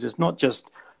things is not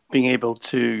just being able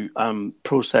to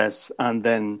process and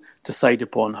then decide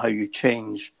upon how you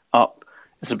change up.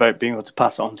 It's about being able to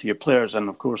pass it on to your players. And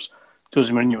of course,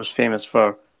 Jose Mourinho was famous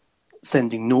for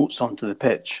sending notes onto the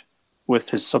pitch with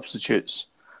his substitutes,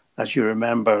 as you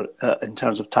remember, in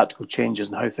terms of tactical changes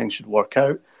and how things should work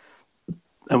out.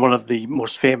 And one of the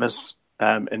most famous,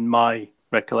 in my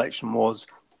recollection, was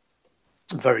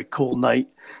a very cold night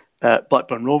at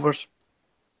Blackburn Rovers.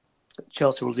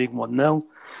 Chelsea were leading 1-0.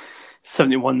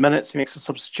 71 minutes, he makes a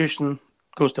substitution,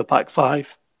 goes to a back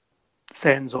five,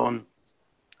 sends on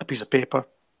a piece of paper,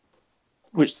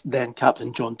 which then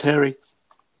Captain John Terry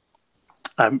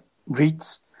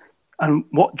reads. And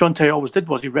what John Terry always did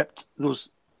was he ripped those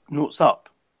notes up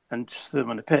and just threw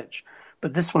them on the pitch.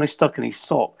 But this one he stuck in his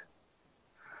sock.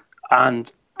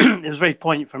 And it was very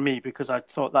poignant for me because I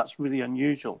thought that's really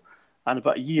unusual. And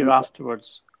about a year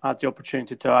afterwards, I had the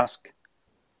opportunity to ask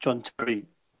John Terry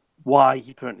why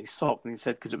he put it in his sock. And he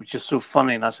said, because it was just so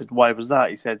funny. And I said, why was that?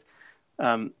 He said,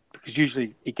 because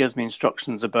usually he gives me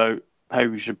instructions about how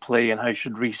we should play and how we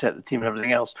should reset the team and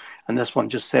everything else. And this one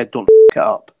just said, don't f*** it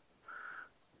up.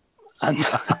 And,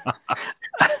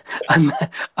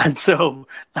 and so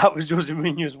that was Jose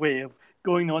Mourinho's way of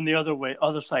going on the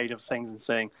other side of things and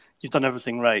saying, you've done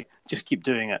everything right, just keep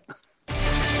doing it.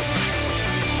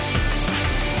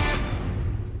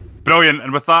 Brilliant.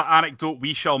 And with that anecdote,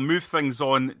 we shall move things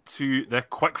on to the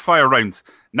quickfire round.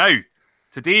 Now,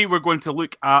 today we're going to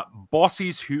look at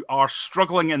bosses who are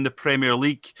struggling in the Premier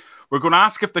League. We're going to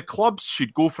ask if the clubs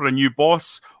should go for a new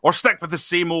boss or stick with the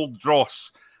same old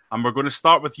dross. And we're going to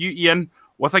start with you, Ian,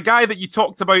 with a guy that you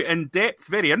talked about in depth,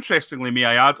 very interestingly, may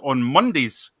I add, on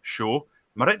Monday's show,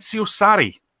 Maurizio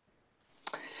Sarri.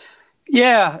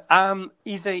 Yeah,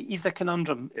 he's a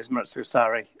conundrum, is Maurizio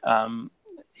Sarri.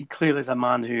 He clearly is a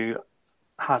man who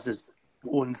has his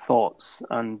own thoughts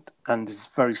and is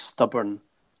very stubborn.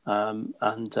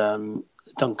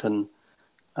 Duncan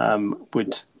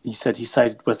he said he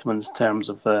sided with him in terms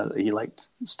of he liked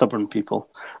stubborn people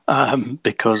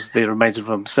because they reminded him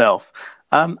of himself.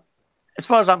 As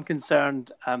far as I'm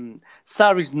concerned,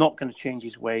 Sarri's not going to change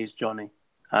his ways, Johnny.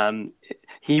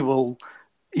 He will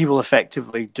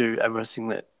effectively do everything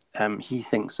that he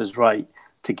thinks is right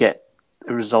to get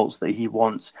the results that he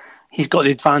wants. He's got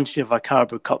the advantage of a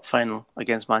Carabao Cup final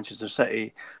against Manchester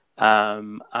City,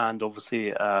 and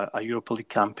obviously a Europa League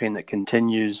campaign that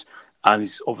continues, and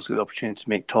he's obviously the opportunity to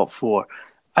make top four.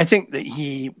 I think that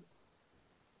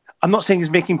I'm not saying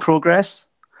he's making progress,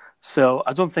 So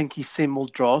I don't think he's same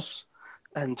old dross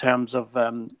in terms of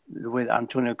the way that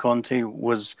Antonio Conte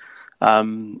was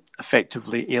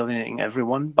effectively alienating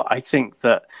everyone. But I think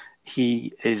that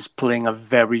he is playing a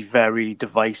very, very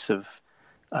divisive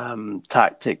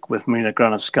tactic with Marina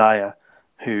Granovskaya,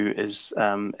 who is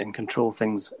in control of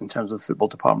things in terms of the football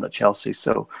department at Chelsea.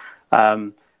 So,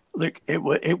 look, it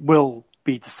will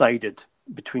be decided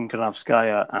between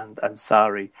Granovskaya and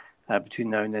Sarri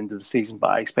between now and the end of the season. But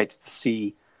I expect to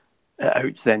see it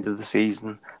out to the end of the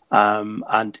season,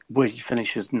 and where he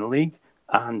finishes in the league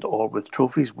and or with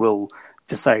trophies will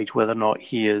decide whether or not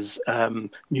he is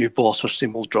new boss or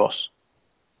same old dross.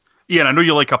 Ian, I know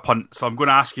you like a punt, so I'm going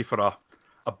to ask you for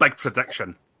a big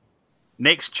prediction.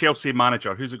 Next Chelsea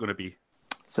manager, who's it going to be?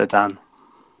 Zidane.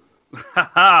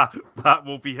 That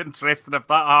will be interesting if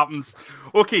that happens.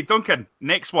 Okay, Duncan,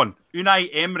 next one. Unai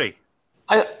Emery.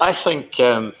 I think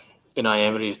Unai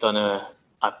Emery's done a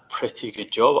pretty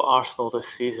good job at Arsenal this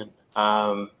season.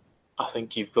 I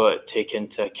think you've got to take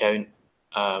into account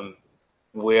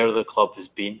where the club has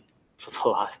been for the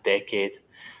last decade,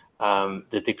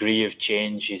 the degree of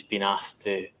change he's been asked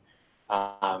to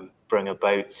bring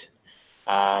about,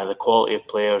 the quality of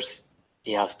players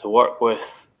he has to work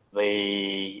with,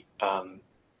 the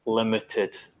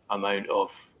limited amount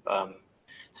of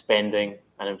spending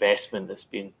and investment that's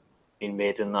been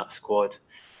made in that squad.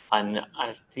 And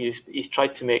he's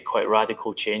tried to make quite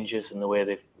radical changes in the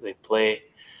way they play.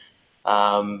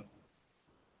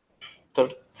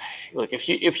 Look,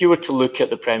 if you were to look at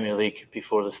the Premier League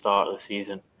before the start of the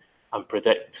season and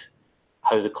predict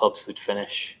how the clubs would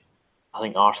finish, I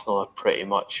think Arsenal are pretty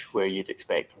much where you'd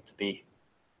expect them to be.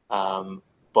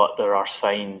 But there are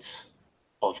signs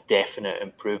of definite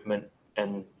improvement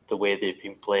in the way they've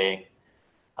been playing.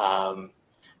 Don't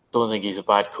think he's a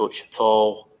bad coach at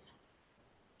all.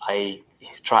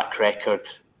 His track record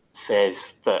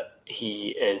says that he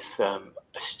is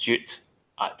astute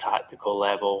at tactical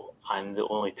level, and the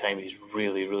only time he's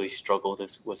really, really struggled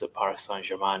was at Paris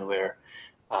Saint-Germain, where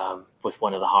with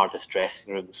one of the hardest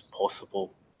dressing rooms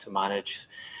possible to manage.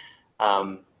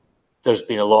 There's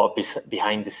been a lot of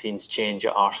behind-the-scenes change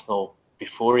at Arsenal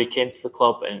before he came to the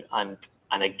club, and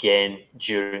again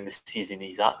during the season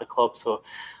he's at the club. So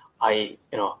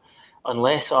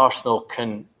unless Arsenal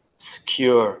can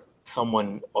secure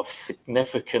someone of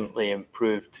significantly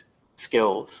improved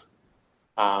skills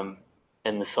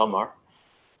in the summer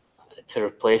to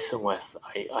replace him with,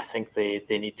 I think they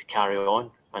need to carry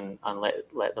on and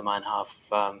let the man have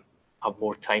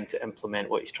more time to implement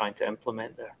what he's trying to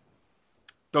implement there.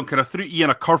 Duncan, I threw Ian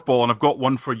a curveball, and I've got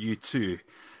one for you too.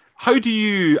 How do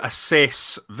you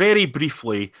assess, very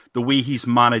briefly, the way he's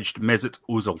managed Mesut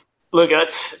Ozil? Look,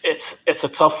 it's a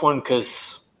tough one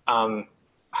because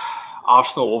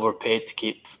Arsenal overpaid to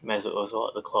keep Mesut Ozil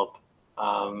at the club.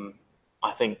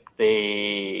 I think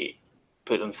they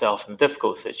put themselves in a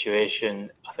difficult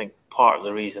situation. I think part of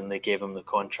the reason they gave him the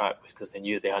contract was because they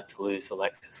knew they had to lose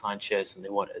Alexis Sanchez, and they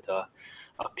wanted a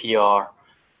PR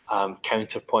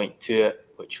counterpoint to it,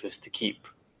 which was to keep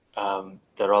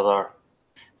their other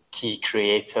key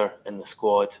creator in the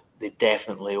squad. They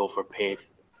definitely overpaid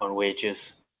on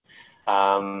wages.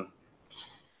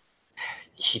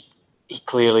 He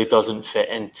clearly doesn't fit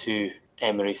into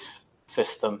Emery's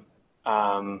system.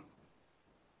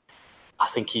 I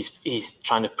think he's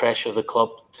trying to pressure the club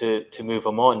to move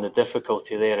him on. The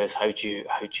difficulty there is how do you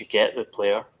get the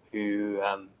player who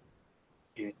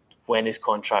when his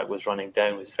contract was running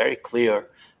down, was very clear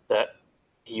that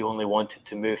he only wanted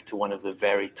to move to one of the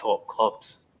very top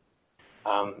clubs,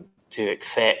 to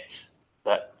accept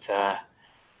that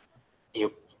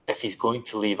if he's going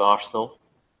to leave Arsenal,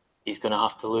 he's going to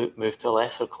have to move to a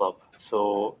lesser club.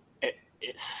 So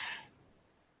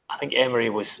I think Emery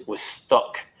was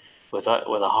stuck with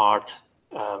a hard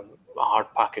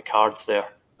pack of cards there,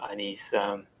 and he's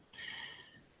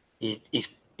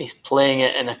playing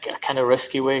it in a kind of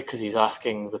risky way because he's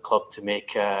asking the club to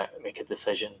make a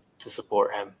decision to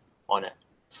support him on it.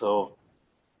 So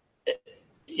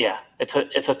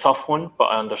it's a tough one, but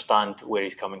I understand where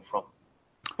he's coming from.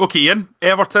 Okay, Ian,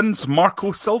 Everton's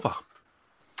Marco Silva.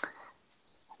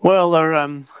 Well, our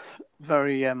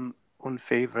very own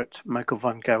favourite Michael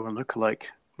Van Gaal lookalike,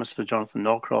 Mr. Jonathan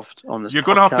Norcroft, on this. You're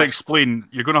going to have to explain.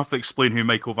 You're going to have to explain who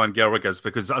Michael Van Gaal is,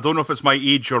 because I don't know if it's my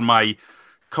age or my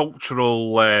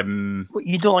cultural.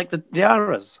 You don't like the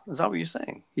arrows? Is that what you're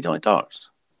saying? You don't like darts?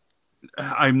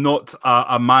 I'm not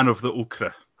a man of the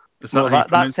ochre.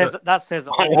 That says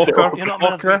it. Ochre. You're not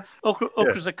ochre.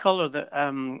 Ochre's a colour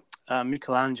that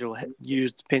Michelangelo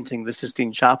used painting the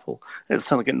Sistine Chapel. It's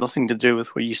something got nothing to do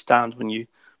with where you stand when you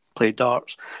play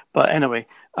darts. But anyway,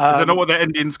 is it not what the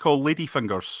Indians call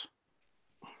ladyfingers?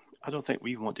 I don't think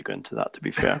we want to go into that, to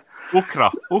be fair.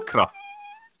 Okra.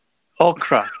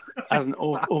 Okra, as an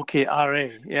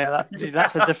O-K-R-A. Yeah,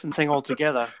 that's a different thing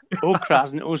altogether. Okra,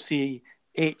 as an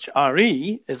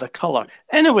O-C-H-R-E, is a colour.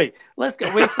 Anyway, let's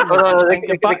get away from this.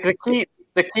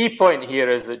 The key point here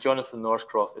is that Jonathan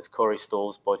Northcroft is Corey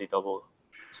Stoll's body double.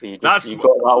 So you got that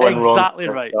one exactly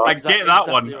wrong. Right. I get that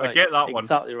one. Right. I get that one.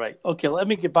 Exactly right. Okay, let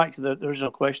me get back to the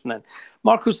original question then.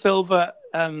 Marco Silva,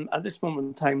 at this moment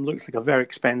in time, looks like a very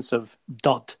expensive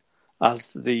dud, as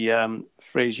the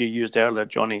phrase you used earlier,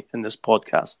 Johnny, in this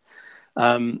podcast.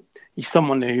 He's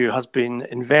someone who has been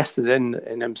invested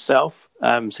in himself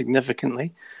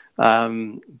significantly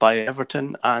by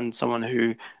Everton, and someone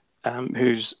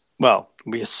who's, well,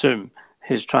 we assume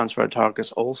his transfer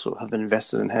targets also have been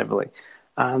invested in heavily.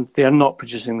 And they are not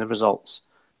producing the results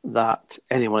that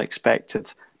anyone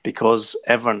expected, because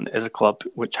Everton is a club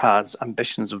which has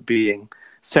ambitions of being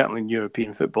certainly in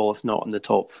European football, if not in the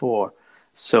top four.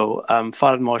 So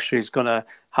Farhad Moshiri is going to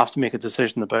have to make a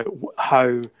decision about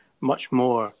how much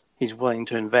more he's willing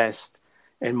to invest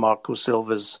in Marco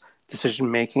Silva's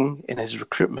decision-making, in his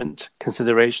recruitment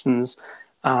considerations,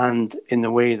 and in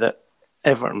the way that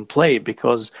Everton play,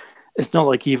 because it's not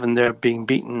like even they're being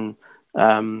beaten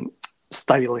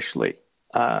stylishly.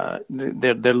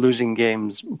 They're losing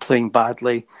games, playing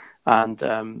badly, and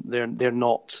they're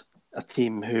not a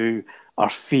team who are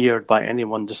feared by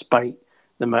anyone, despite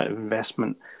the amount of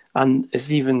investment. And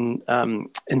it's even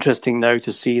interesting now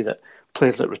to see that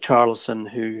players like Richarlison,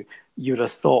 who you'd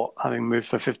have thought, having moved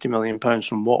for £50 million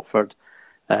from Watford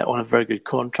on a very good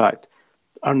contract,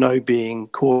 are now being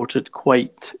courted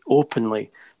quite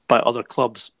openly by other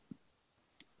clubs,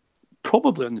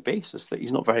 probably on the basis that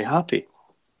he's not very happy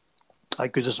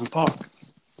at Goodison Park.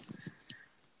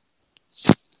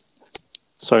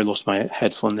 Sorry, lost my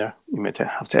headphone there. You might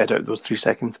have to edit out those 3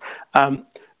 seconds. And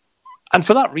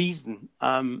for that reason,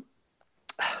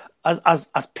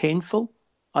 as painful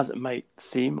as it might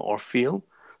seem or feel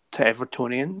to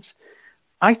Evertonians,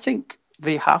 I think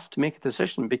they have to make a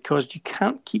decision, because you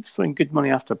can't keep throwing good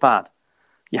money after bad.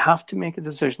 You have to make a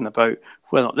decision about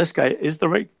whether or not this guy is the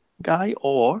right guy,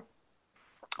 or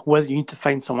whether you need to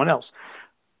find someone else.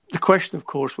 The question, of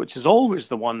course, which is always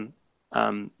the one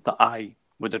that I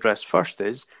would address first,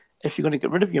 is if you're going to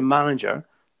get rid of your manager,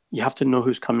 you have to know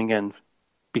who's coming in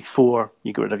before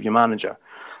you get rid of your manager.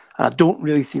 And I don't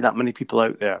really see that many people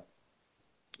out there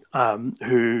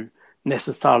who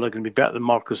necessarily are going to be better than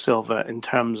Marco Silva in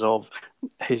terms of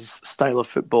his style of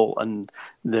football and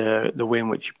the way in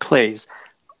which he plays.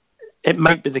 It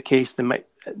might be the case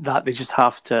that they just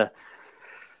have to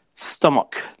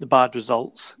stomach the bad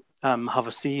results, have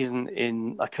a season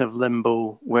in a kind of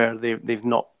limbo where they've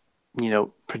not,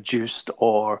 produced,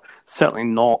 or certainly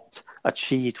not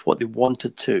achieved what they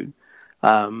wanted to,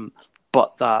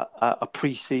 but that a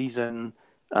pre-season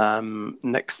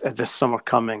this summer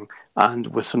coming, and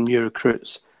with some new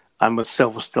recruits, and with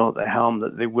Silva still at the helm,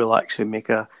 that they will actually make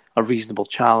a reasonable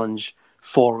challenge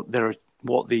for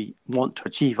what they want to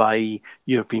achieve, i.e.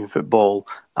 European football,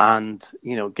 and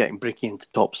breaking into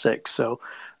top six. So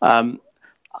I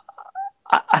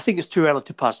think it's too early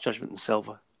to pass judgment on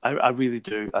Silva. I really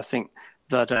do. I think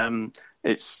that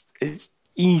it's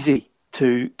easy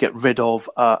to get rid of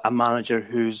a manager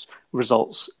whose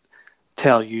results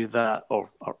tell you that, or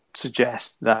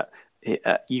suggest that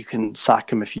you can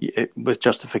sack him with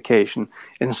justification.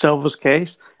 In Silva's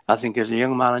case, I think as a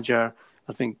young manager,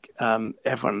 I think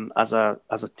Everton as a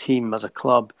team, as a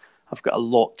club, have got a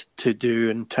lot to do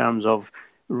in terms of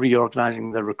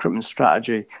reorganising their recruitment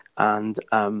strategy, and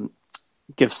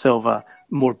give Silva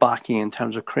more backing in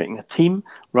terms of creating a team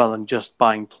rather than just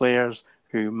buying players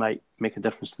who might make a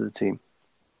difference to the team.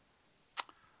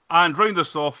 And round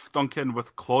us off, Duncan,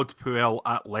 with Claude Puel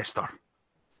at Leicester.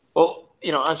 Well,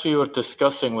 as we were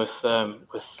discussing with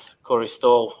Corey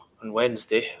Stoll on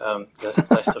Wednesday, the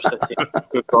Leicester City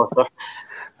good author,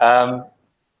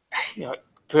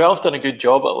 Puel's done a good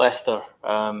job at Leicester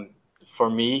for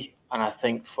me, and I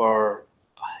think for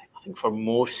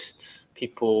most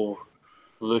people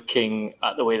looking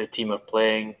at the way the team are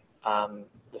playing,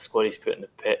 the squad he's put in the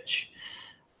pitch.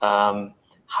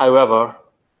 However,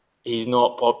 he's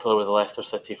not popular with the Leicester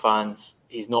City fans.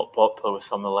 He's not popular with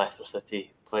some of the Leicester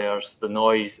City players. The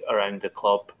noise around the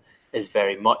club is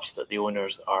very much that the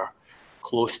owners are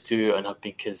close to and have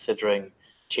been considering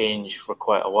change for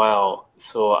quite a while.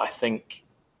 So I think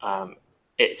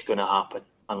it's going to happen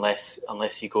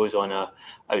unless he goes on a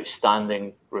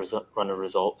outstanding run of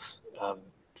results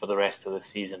for the rest of the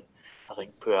season. I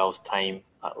think Puel's time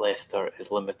at Leicester is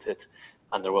limited,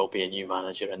 and there will be a new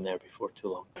manager in there before too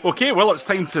long. Okay, well, it's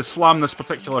time to slam this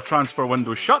particular transfer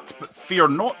window shut, but fear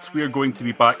not, we are going to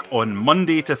be back on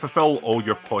Monday to fulfill all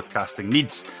your podcasting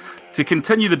needs. To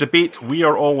continue the debate, we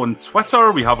are all on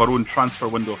Twitter. We have our own transfer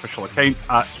window official account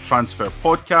at Transfer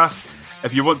Podcast.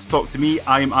 If you want to talk to me,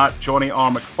 I'm at Johnny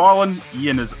R. McFarlane.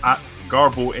 Ian is at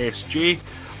Garbo SJ.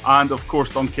 And of course,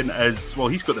 Duncan is, well,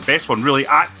 he's got the best one, really,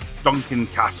 at Duncan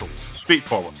Castles.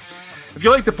 Straightforward. If you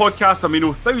like the podcast, and we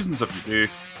know thousands of you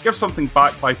do, give something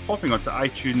back by popping onto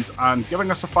iTunes and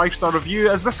giving us a 5-star review,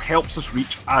 as this helps us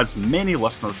reach as many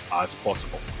listeners as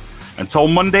possible. Until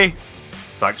Monday,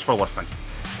 thanks for listening.